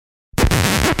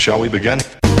Shall we begin?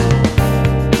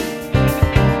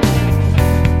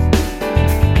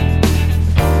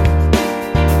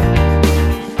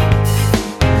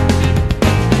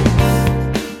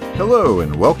 Hello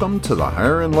and welcome to the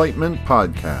Higher Enlightenment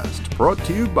podcast, brought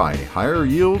to you by Higher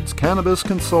Yields Cannabis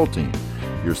Consulting,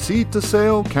 your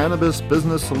seed-to-sale cannabis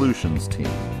business solutions team.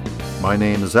 My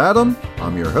name is Adam.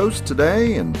 I'm your host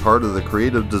today and part of the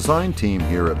creative design team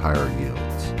here at Higher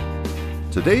Yields.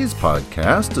 Today's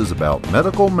podcast is about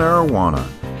medical marijuana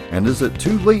and is it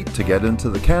too late to get into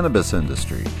the cannabis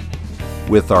industry?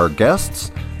 With our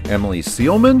guests, Emily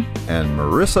Seelman and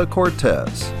Marissa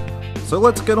Cortes. So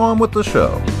let's get on with the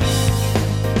show.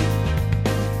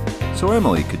 So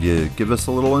Emily, could you give us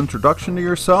a little introduction to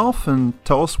yourself and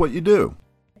tell us what you do?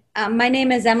 My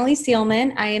name is Emily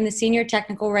Seelman. I am the Senior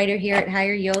Technical Writer here at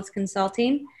Higher Yields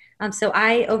Consulting. So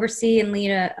I oversee and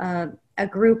lead a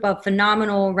group of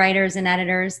phenomenal writers and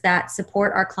editors that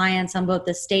support our clients on both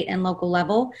the state and local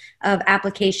level of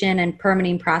application and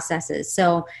permitting processes.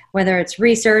 So whether it's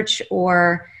research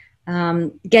or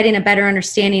getting a better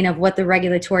understanding of what the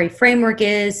regulatory framework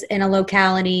is in a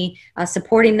locality,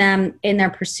 supporting them in their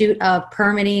pursuit of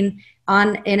permitting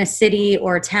in a city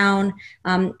or a town,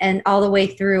 and all the way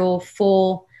through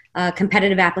full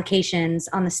competitive applications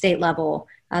on the state level.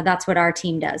 That's what our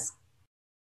team does.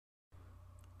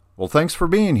 Well, thanks for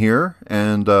being here.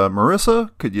 And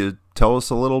Marissa, could you tell us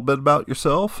a little bit about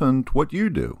yourself and what you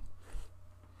do?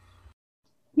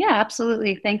 Yeah,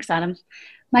 absolutely. Thanks, Adam.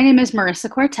 My name is Marissa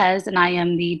Cortes, and I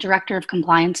am the Director of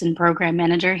Compliance and Program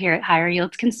Manager here at Higher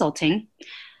Yields Consulting.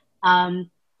 I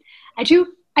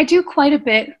do quite a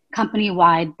bit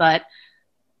company-wide, but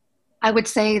I would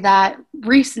say that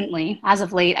recently, as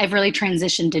of late, I've really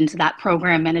transitioned into that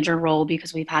program manager role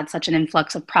because we've had such an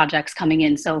influx of projects coming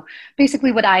in. So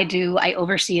basically what I do, I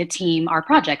oversee a team, our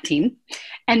project team,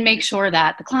 and make sure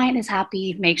that the client is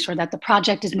happy, make sure that the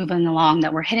project is moving along,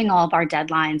 that we're hitting all of our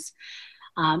deadlines.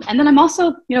 And then I'm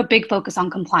also, big focus on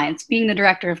compliance. Being the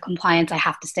director of compliance, I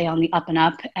have to stay on the up and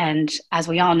up. And as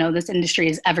we all know, this industry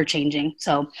is ever changing.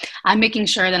 So I'm making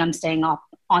sure that I'm staying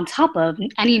on top of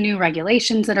any new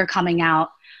regulations that are coming out,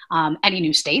 any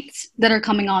new states that are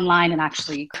coming online, and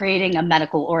actually creating a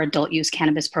medical or adult use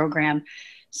cannabis program.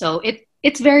 So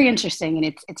it's very interesting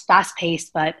and it's fast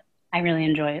paced, but I really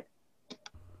enjoy it.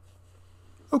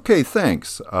 Okay,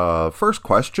 thanks. First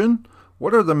question.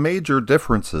 What are the major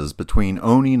differences between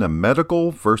owning a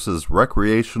medical versus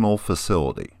recreational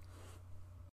facility?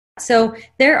 So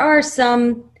there are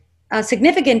some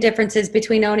significant differences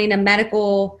between owning a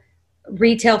medical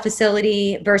retail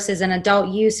facility versus an adult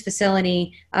use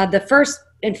facility. The first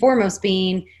and foremost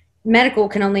being medical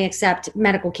can only accept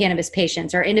medical cannabis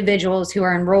patients or individuals who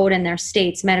are enrolled in their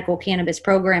state's medical cannabis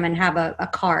program and have a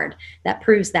card that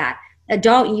proves that.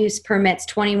 Adult use permits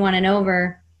 21 and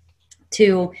over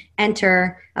to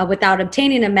enter without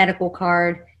obtaining a medical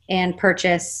card and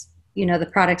purchase, the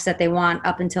products that they want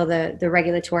up until the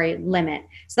regulatory limit.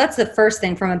 So that's the first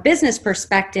thing from a business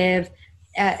perspective.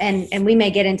 And we may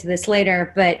get into this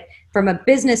later, but from a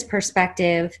business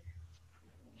perspective,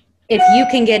 if you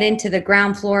can get into the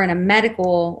ground floor in a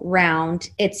medical round,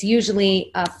 it's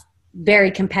usually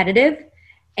very competitive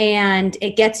and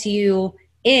it gets you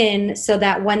in so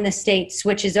that when the state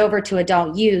switches over to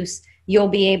adult use, you'll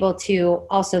be able to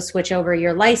also switch over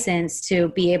your license to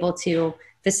be able to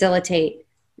facilitate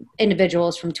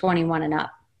individuals from 21 and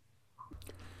up.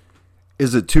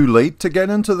 Is it too late to get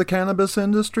into the cannabis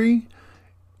industry?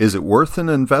 Is it worth an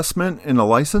investment in a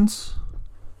license?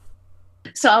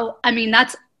 So,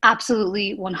 that's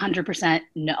absolutely 100%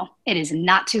 no. It is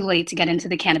not too late to get into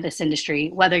the cannabis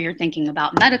industry, whether you're thinking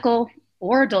about medical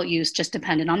or adult use, just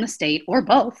dependent on the state or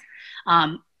both.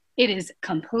 It is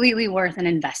completely worth an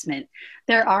investment.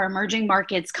 There are emerging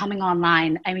markets coming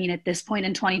online. At this point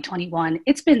in 2021,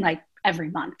 it's been like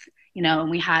every month, and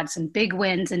we had some big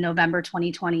wins in November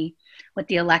 2020 with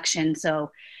the election.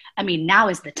 So, now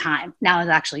is the time. Now is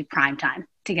actually prime time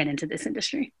to get into this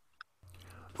industry.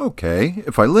 Okay,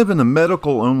 if I live in a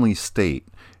medical-only state,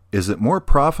 is it more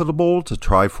profitable to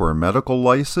try for a medical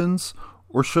license,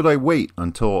 or should I wait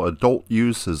until adult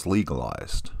use is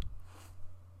legalized?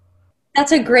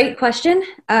 That's a great question.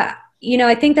 I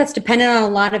think that's dependent on a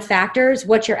lot of factors,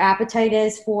 what your appetite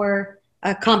is for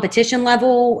a competition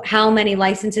level, how many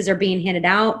licenses are being handed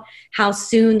out, how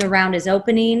soon the round is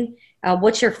opening,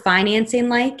 what's your financing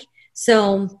like.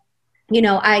 So,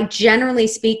 I generally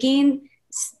speaking,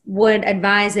 would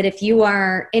advise that if you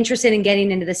are interested in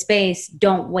getting into the space,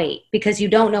 don't wait, because you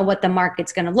don't know what the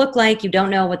market's going to look like. You don't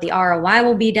know what the ROI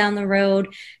will be down the road.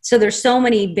 So there's so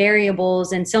many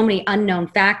variables and so many unknown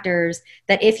factors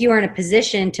that if you are in a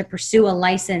position to pursue a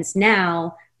license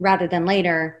now rather than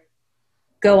later,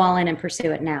 go all in and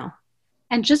pursue it now.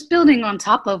 And just building on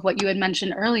top of what you had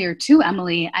mentioned earlier too,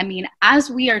 Emily, I mean, as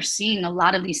we are seeing a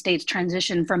lot of these states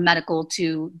transition from medical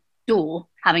to dual,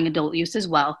 having adult use as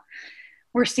well,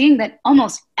 we're seeing that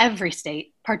almost every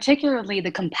state, particularly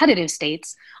the competitive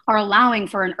states, are allowing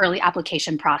for an early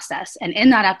application process. And in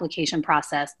that application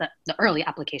process, the early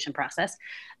application process,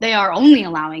 they are only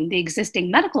allowing the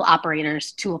existing medical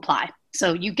operators to apply.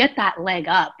 So you get that leg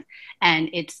up. And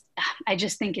I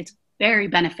just think it's very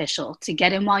beneficial to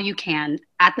get in while you can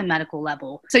at the medical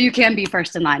level, so you can be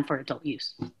first in line for adult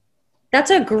use.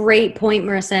 That's a great point,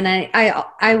 Marissa. And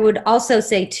I would also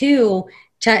say too,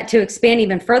 to expand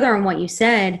even further on what you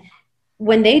said,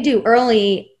 when they do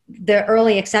the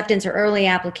early acceptance or early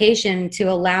application to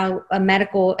allow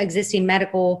a existing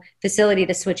medical facility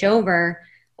to switch over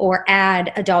or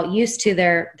add adult use to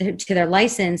their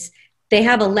license, they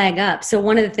have a leg up. So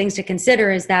one of the things to consider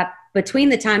is that between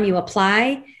the time you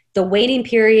apply, the waiting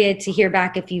period to hear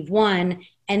back if you've won,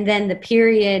 and then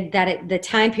the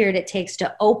time period it takes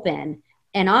to open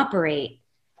and operate,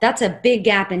 that's a big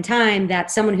gap in time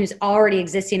that someone who's already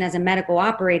existing as a medical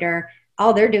operator,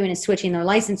 all they're doing is switching their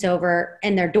license over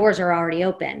and their doors are already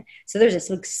open. So there's this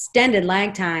extended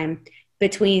lag time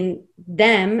between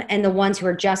them and the ones who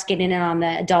are just getting in on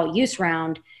the adult use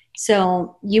round.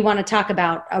 So you want to talk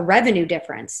about a revenue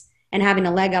difference and having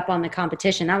a leg up on the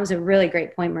competition. That was a really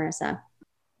great point, Marissa.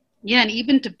 Yeah, and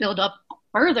even to build up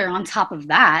further on top of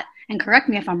that, and correct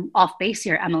me if I'm off base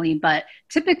here, Emily, but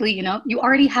typically, you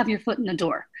already have your foot in the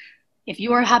door. If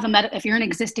you're an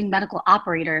existing medical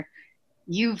operator,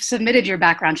 you've submitted your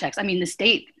background checks. I mean, the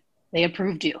state, they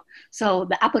approved you. So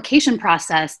the application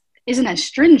process isn't as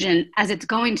stringent as it's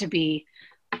going to be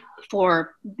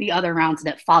for the other rounds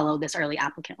that follow this early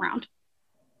applicant round.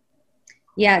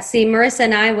 Yeah, see, Marissa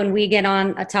and I, when we get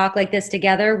on a talk like this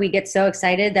together, we get so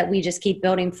excited that we just keep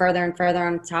building further and further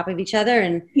on top of each other.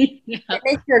 And It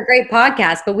makes for a great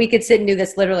podcast, but we could sit and do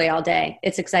this literally all day.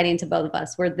 It's exciting to both of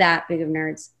us. We're that big of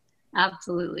nerds.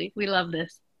 Absolutely. We love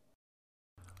this.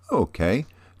 Okay.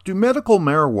 Do medical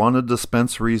marijuana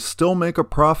dispensaries still make a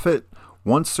profit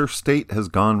once their state has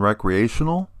gone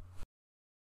recreational?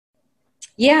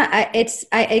 Yeah,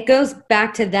 it goes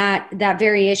back to that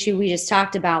very issue we just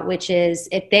talked about, which is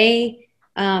if they,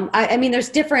 there's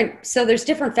different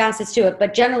facets to it,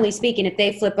 but generally speaking, if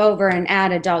they flip over and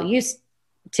add adult use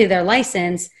to their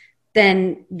license,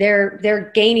 then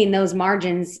they're gaining those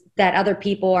margins that other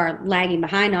people are lagging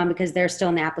behind on because they're still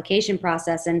in the application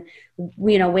process and,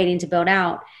 waiting to build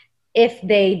out. If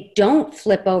they don't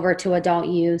flip over to adult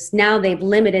use, now they've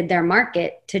limited their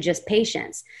market to just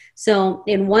patients. So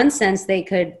in one sense,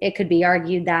 it could be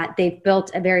argued that they've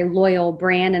built a very loyal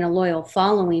brand and a loyal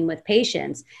following with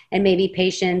patients, and maybe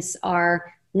patients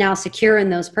are now secure in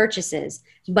those purchases.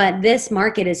 But this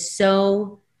market is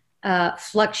so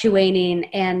fluctuating,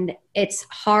 and it's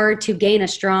hard to gain a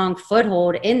strong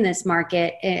foothold in this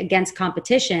market against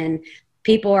competition.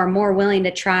 People are more willing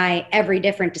to try every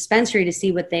different dispensary to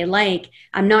see what they like.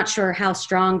 I'm not sure how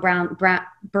strong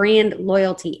brand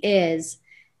loyalty is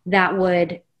that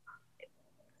would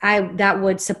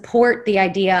support the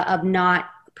idea of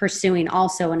not pursuing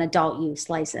also an adult use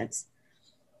license.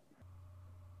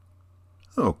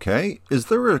 Okay. Is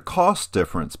there a cost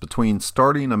difference between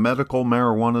starting a medical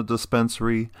marijuana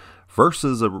dispensary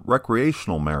versus a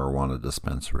recreational marijuana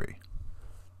dispensary?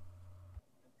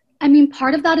 I mean,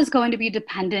 part of that is going to be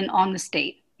dependent on the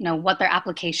state, what their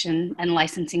application and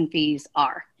licensing fees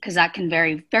are, because that can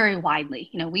vary very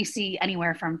widely. We see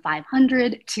anywhere from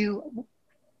 $500 to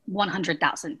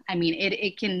 $100,000. I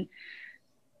mean,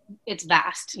 it's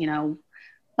vast,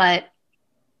 but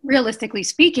realistically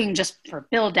speaking, just for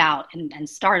build out and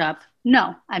startup,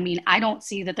 no. I mean, I don't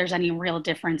see that there's any real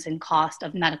difference in cost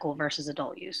of medical versus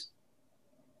adult use.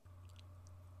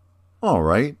 All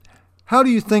right. How do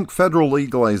you think federal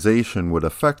legalization would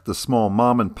affect the small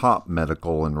mom and pop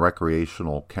medical and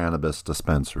recreational cannabis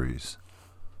dispensaries?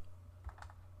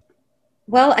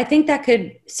 Well, I think that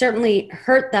could certainly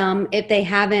hurt them if they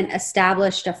haven't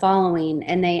established a following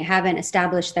and they haven't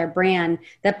established their brand.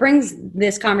 That brings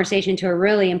this conversation to a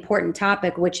really important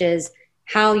topic, which is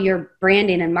how you're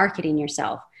branding and marketing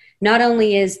yourself. Not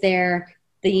only is there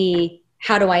the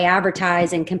how do I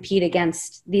advertise and compete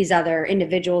against these other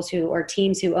individuals or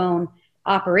teams who own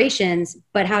operations,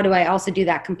 but how do I also do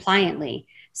that compliantly?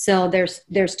 So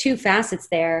there's two facets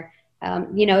there.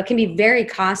 It can be very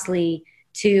costly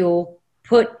to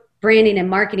put branding and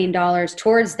marketing dollars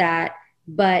towards that,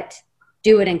 but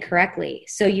do it incorrectly.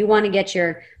 So you want to get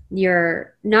your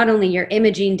not only your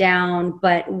imaging down,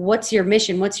 but what's your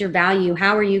mission? What's your value?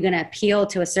 How are you going to appeal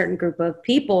to a certain group of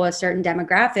people, a certain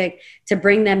demographic, to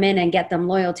bring them in and get them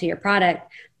loyal to your product?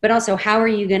 But also, how are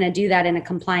you going to do that in a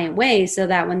compliant way so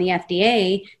that when the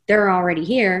FDA, they're already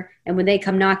here, and when they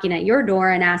come knocking at your door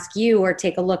and ask you or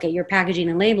take a look at your packaging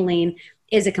and labeling,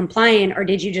 is it compliant, or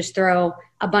did you just throw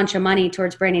a bunch of money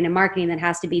towards branding and marketing that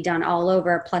has to be done all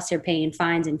over, plus you're paying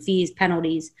fines and fees,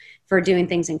 penalties for doing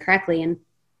things incorrectly? And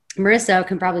Marissa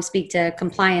can probably speak to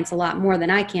compliance a lot more than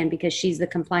I can because she's the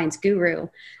compliance guru.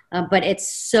 But it's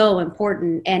so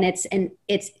important, and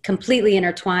it's completely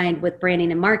intertwined with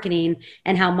branding and marketing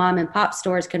and how mom and pop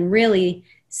stores can really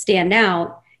stand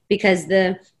out, because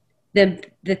the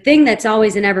thing that's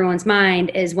always in everyone's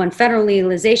mind is when federal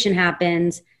legalization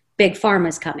happens, big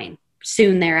pharma's coming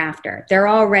soon thereafter. They're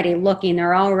already looking,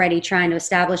 they're already trying to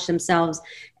establish themselves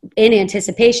in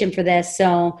anticipation for this.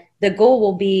 So the goal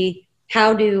will be,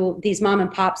 how do these mom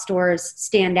and pop stores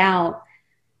stand out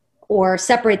or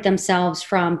separate themselves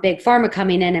from big pharma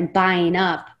coming in and buying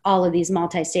up all of these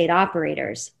multi-state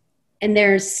operators? And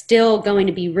there's still going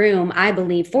to be room, I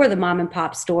believe, for the mom and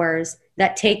pop stores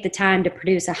that take the time to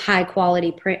produce a high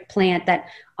quality plant, that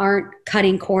aren't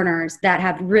cutting corners, that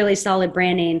have really solid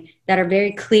branding, that are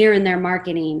very clear in their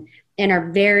marketing, and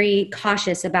are very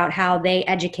cautious about how they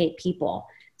educate people.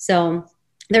 So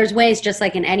there's ways, just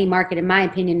like in any market, in my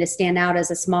opinion, to stand out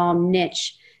as a small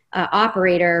niche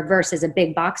operator versus a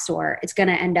big box store. It's going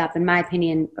to end up, in my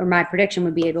opinion, or my prediction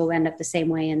would be, it will end up the same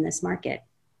way in this market.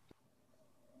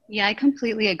 Yeah, I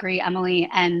completely agree, Emily.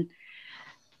 And,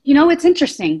 it's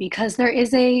interesting because there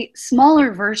is a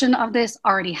smaller version of this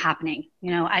already happening.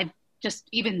 I've just,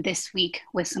 even this week,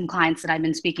 with some clients that I've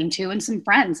been speaking to and some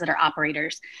friends that are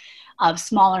operators of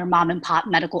smaller mom and pop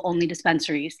medical only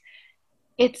dispensaries,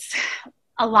 it's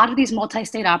a lot of these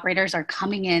multi-state operators are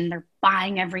coming in, they're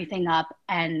buying everything up,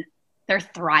 and they're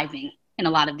thriving in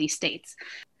a lot of these states.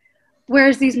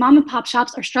 Whereas these mom and pop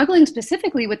shops are struggling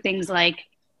specifically with things like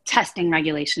testing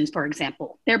regulations, for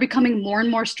example. They're becoming more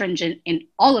and more stringent in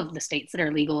all of the states that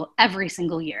are legal every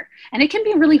single year. And it can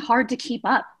be really hard to keep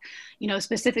up.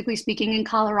 Specifically speaking, in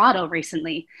Colorado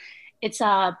recently, it's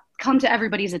come to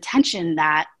everybody's attention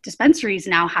that dispensaries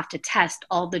now have to test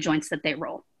all the joints that they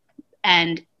roll.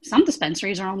 And some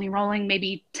dispensaries are only rolling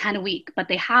maybe 10 a week, but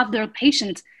they have their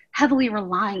patients heavily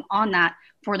relying on that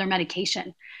for their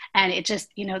medication. And it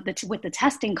just, with the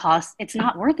testing costs, it's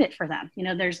not worth it for them.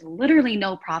 There's literally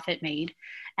no profit made,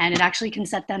 and it actually can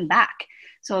set them back.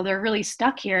 So they're really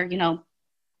stuck here,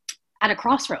 at a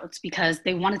crossroads, because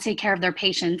they want to take care of their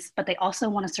patients, but they also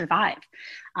want to survive.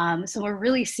 So we're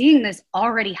really seeing this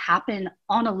already happen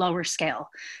on a lower scale.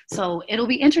 So it'll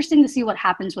be interesting to see what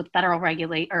happens with federal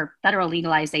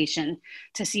legalization,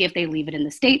 to see if they leave it in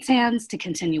the state's hands to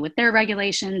continue with their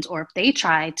regulations, or if they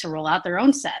try to roll out their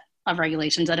own set of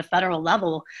regulations at a federal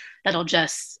level that'll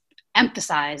just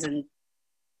emphasize and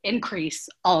increase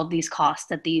all of these costs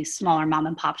that these smaller mom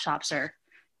and pop shops are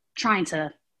trying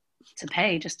to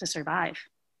pay just to survive.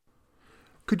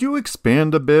 Could you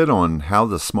expand a bit on how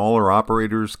the smaller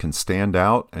operators can stand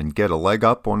out and get a leg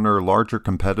up on their larger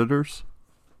competitors?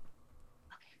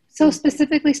 So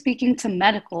specifically speaking to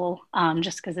medical,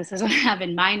 just because this is what I have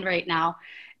in mind right now,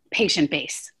 patient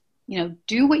base.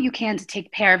 Do what you can to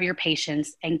take care of your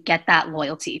patients and get that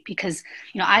loyalty, because,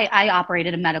 I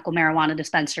operated a medical marijuana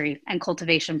dispensary and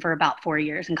cultivation for about 4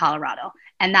 years in Colorado.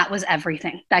 And that was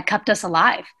everything that kept us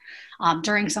alive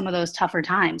during some of those tougher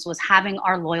times, was having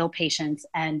our loyal patients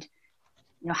and,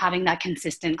 having that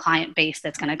consistent client base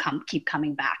that's going to keep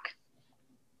coming back.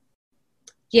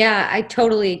 Yeah, I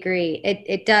totally agree.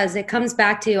 It does. It comes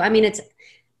back to,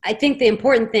 I think the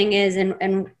important thing is,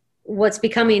 and what's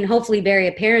becoming hopefully very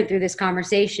apparent through this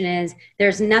conversation, is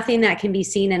there's nothing that can be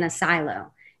seen in a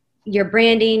silo. Your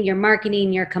branding, your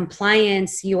marketing, your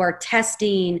compliance, your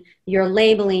testing, your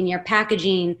labeling, your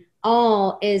packaging,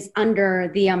 all is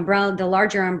under the umbrella, the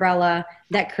larger umbrella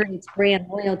that creates brand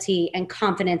loyalty and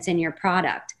confidence in your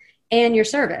product and your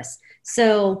service.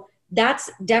 So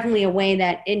that's definitely a way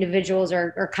that individuals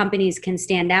or companies can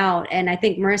stand out. And I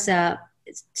think Marissa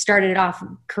started it off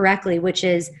correctly, which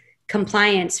is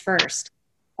compliance first,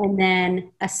 and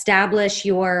then establish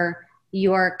your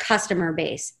customer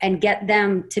base and get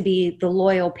them to be the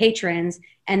loyal patrons.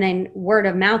 And then word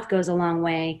of mouth goes a long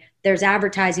way. There's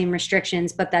advertising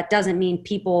restrictions, but that doesn't mean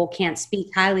people can't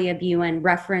speak highly of you and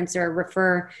reference or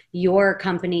refer your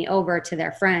company over to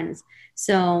their friends.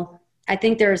 So I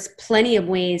think there's plenty of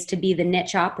ways to be the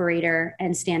niche operator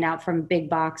and stand out from big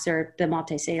box or the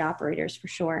multi-state operators for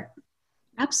sure.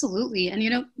 Absolutely.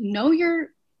 And, know your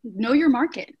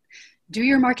market. Do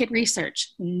your market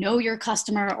research, know your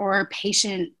customer or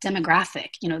patient demographic.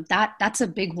 That's a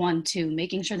big one too,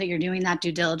 making sure that you're doing that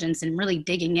due diligence and really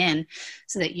digging in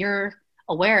so that you're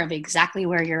aware of exactly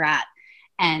where you're at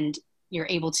and you're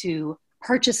able to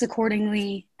purchase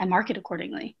accordingly and market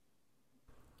accordingly.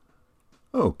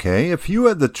 Okay, if you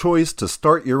had the choice to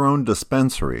start your own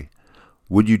dispensary,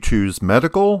 would you choose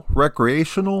medical,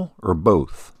 recreational, or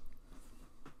both?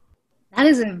 That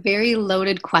is a very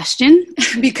loaded question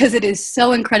because it is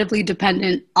so incredibly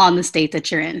dependent on the state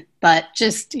that you're in. But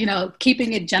just,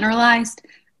 keeping it generalized,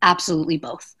 absolutely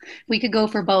both. We could go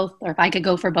for both, or if I could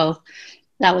go for both,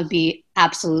 that would be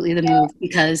absolutely the move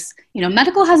because,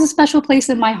 medical has a special place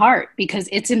in my heart because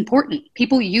it's important.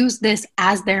 People use this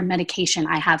as their medication.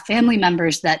 I have family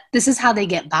members that this is how they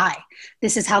get by.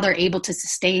 This is how they're able to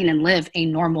sustain and live a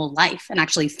normal life and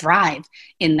actually thrive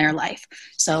in their life.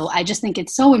 So I just think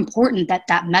it's so important that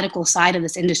that medical side of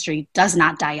this industry does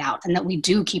not die out and that we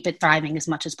do keep it thriving as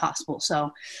much as possible.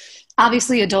 So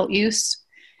obviously adult use,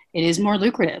 it is more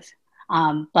lucrative.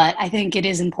 But I think it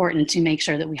is important to make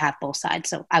sure that we have both sides.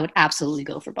 So I would absolutely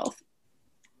go for both.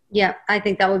 Yeah, I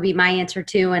think that would be my answer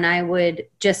too. And I would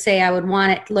just say I would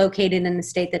want it located in a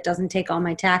state that doesn't take all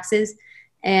my taxes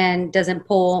and doesn't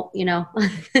pull,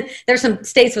 there's some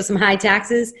states with some high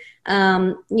taxes,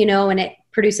 and it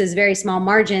produces very small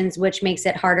margins, which makes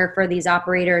it harder for these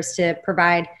operators to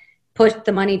put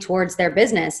the money towards their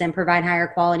business and provide higher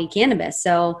quality cannabis.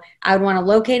 So I would want to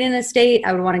locate in a state.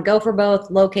 I would want to go for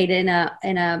both, locate in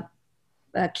a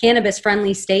cannabis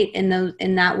friendly state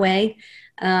in that way.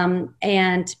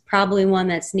 And probably one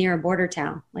that's near a border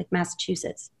town like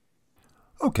Massachusetts.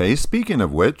 Okay. Speaking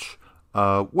of which,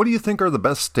 what do you think are the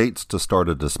best states to start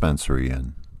a dispensary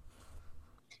in?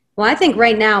 Well, I think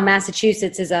right now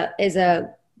Massachusetts is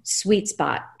a sweet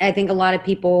spot. I think a lot of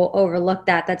people overlook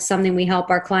that. That's something we help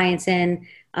our clients in.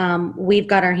 We've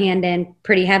got our hand in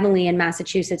pretty heavily in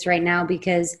Massachusetts right now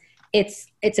because it's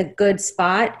a good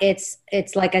spot. It's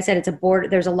like I said, it's a border.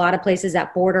 There's a lot of places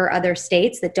that border other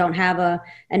states that don't have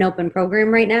an open program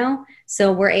right now.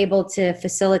 So we're able to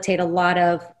facilitate a lot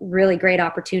of really great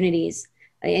opportunities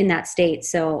in that state.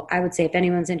 So I would say if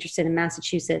anyone's interested in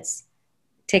Massachusetts,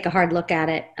 take a hard look at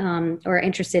it, or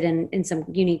interested in some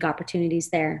unique opportunities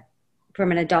there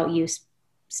from an adult use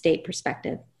state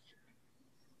perspective.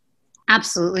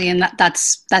 Absolutely. And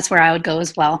that's where I would go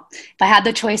as well. If I had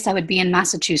the choice, I would be in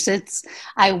Massachusetts.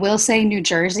 I will say New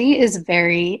Jersey is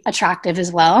very attractive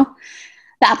as well.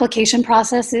 The application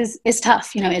process is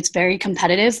tough. It's very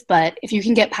competitive, but if you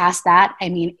can get past that,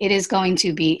 it is going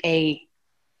to be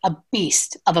a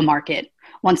beast of a market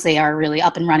once they are really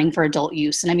up and running for adult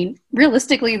use. And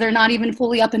realistically, they're not even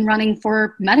fully up and running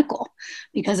for medical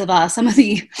because of some of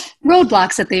the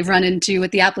roadblocks that they've run into with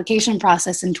the application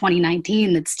process in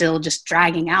 2019 that's still just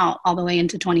dragging out all the way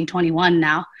into 2021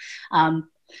 now.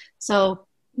 So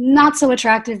not so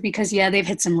attractive because, they've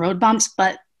hit some road bumps,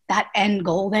 but that end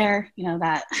goal there,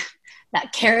 that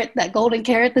carrot, that golden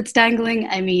carrot that's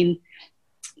dangling,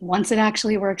 once it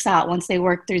actually works out, once they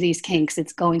work through these kinks,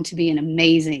 it's going to be an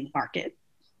amazing market.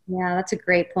 Yeah, that's a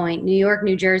great point. New York,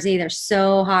 New Jersey, they're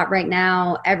so hot right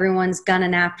now. Everyone's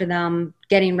gunning after them,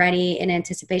 getting ready in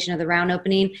anticipation of the round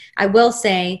opening. I will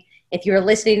say, if you're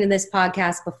listening to this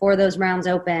podcast before those rounds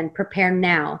open, prepare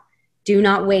now. Do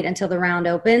not wait until the round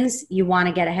opens. You want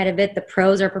to get ahead of it. The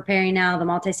pros are preparing now. The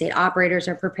multi-state operators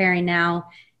are preparing now.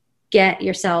 Get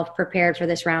yourself prepared for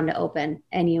this round to open,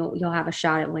 and you'll have a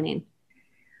shot at winning.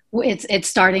 It's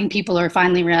starting. People are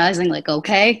finally realizing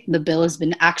okay, the bill has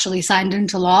been actually signed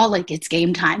into law. It's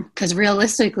game time. Because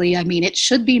realistically, it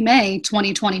should be May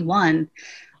 2021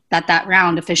 that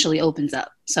round officially opens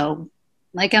up. So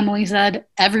like Emily said,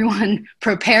 everyone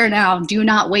prepare now. Do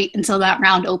not wait until that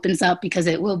round opens up because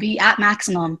it will be at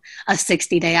maximum a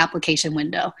 60-day application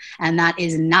window. And that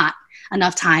is not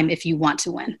enough time if you want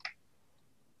to win.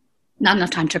 Not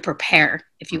enough time to prepare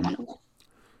if you want to win.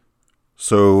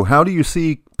 So how do you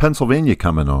see Pennsylvania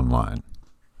coming online?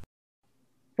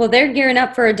 Well, they're gearing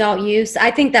up for adult use. I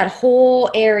think that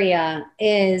whole area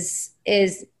is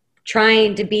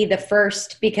trying to be the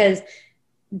first because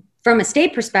from a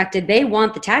state perspective, they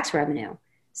want the tax revenue.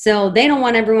 So they don't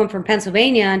want everyone from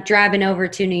Pennsylvania driving over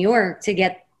to New York to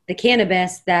get the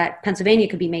cannabis that Pennsylvania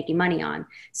could be making money on.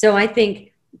 So I think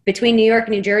between New York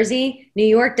and New Jersey, New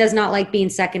York does not like being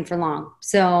second for long.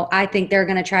 So I think they're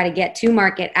going to try to get to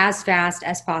market as fast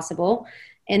as possible.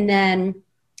 And then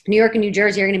New York and New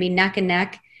Jersey are going to be neck and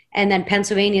neck. And then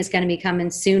Pennsylvania is going to be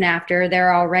coming soon after.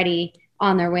 They're already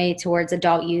on their way towards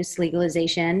adult use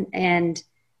legalization. And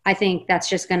I think that's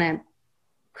just going to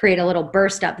create a little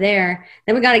burst up there.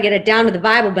 Then we got to get it down to the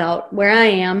Bible Belt where I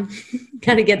am.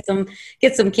 Got to get some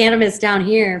cannabis down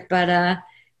here, but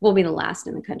we'll be the last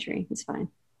in the country. It's fine.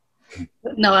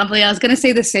 No, Emily, I was going to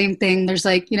say the same thing. There's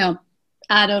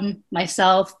Adam,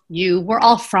 myself, we're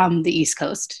all from the East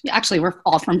Coast. Actually, we're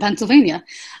all from Pennsylvania.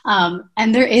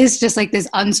 And there is just this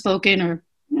unspoken, or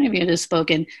maybe it is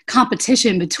spoken,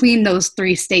 competition between those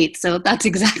three states. So that's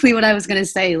exactly what I was going to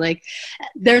say.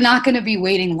 They're not going to be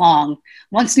waiting long.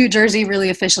 Once New Jersey really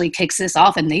officially kicks this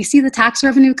off and they see the tax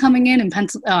revenue coming in, and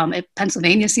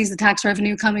Pennsylvania sees the tax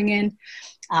revenue coming in,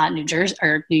 New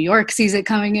York sees it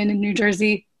coming in New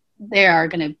Jersey, they are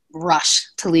going to rush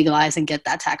to legalize and get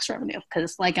that tax revenue.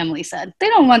 Because like Emily said, they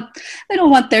don't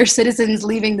want their citizens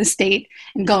leaving the state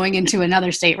and going into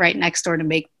another state right next door to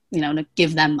make, to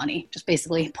give them money, just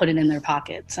basically put it in their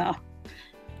pocket. So,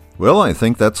 well, I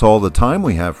think that's all the time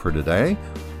we have for today.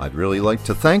 I'd really like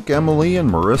to thank Emily and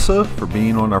Marissa for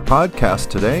being on our podcast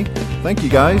today. Thank you,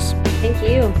 guys. Thank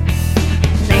you.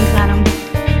 Thanks, Adam.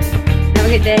 Have a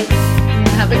good day.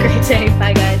 Have a great day.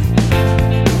 Bye, guys.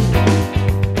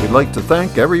 We'd like to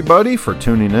thank everybody for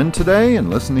tuning in today and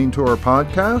listening to our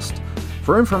podcast.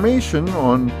 For information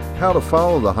on how to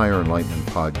follow the Higher Enlightenment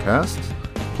podcast,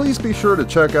 please be sure to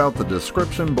check out the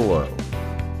description below.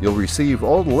 You'll receive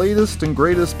all the latest and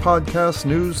greatest podcast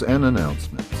news and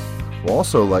announcements. We'll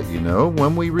also let you know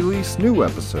when we release new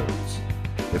episodes.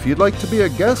 If you'd like to be a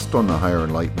guest on the Higher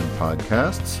Enlightenment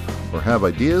podcasts or have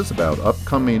ideas about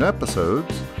upcoming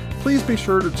episodes, please be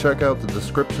sure to check out the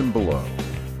description below.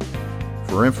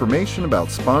 For information about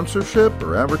sponsorship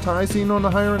or advertising on the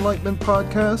Higher Enlightenment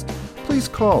podcast, please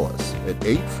call us at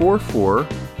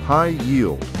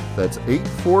 844-HIGH-YIELD. That's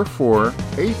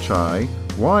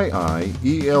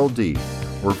 844-HIYIELD.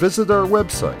 Or visit our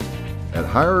website at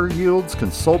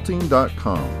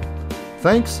higheryieldsconsulting.com.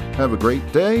 Thanks, have a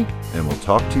great day, and we'll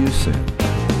talk to you soon.